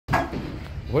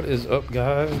What is up,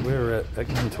 guys? We're at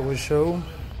Eckmans Toy Show.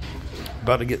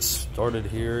 About to get started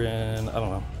here in, I don't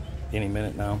know, any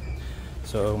minute now.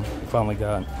 So we finally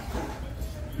got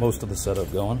most of the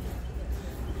setup going.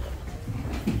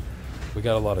 We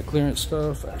got a lot of clearance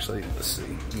stuff. Actually, let's see.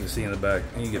 You can see in the back,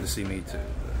 and you get to see me too.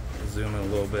 Zoom in a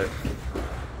little bit.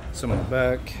 Some in the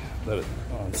back that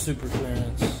are on super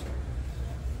clearance.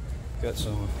 Got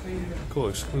some cool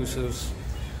exclusives.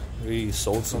 We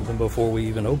sold something before we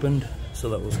even opened, so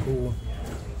that was cool.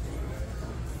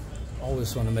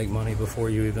 Always fun to make money before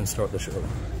you even start the show.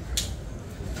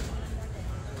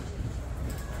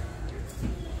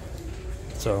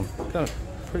 So, got a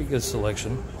pretty good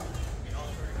selection.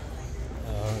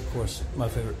 Of course, my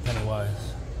favorite,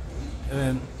 Pennywise. And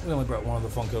then we only brought one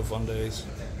of the Funko Fun Days.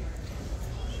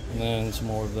 And then some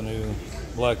more of the new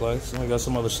black lights. And we got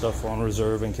some other stuff on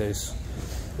reserve in case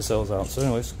it sells out. So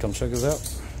anyways, come check us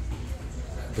out.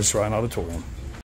 The Shrine Auditorium.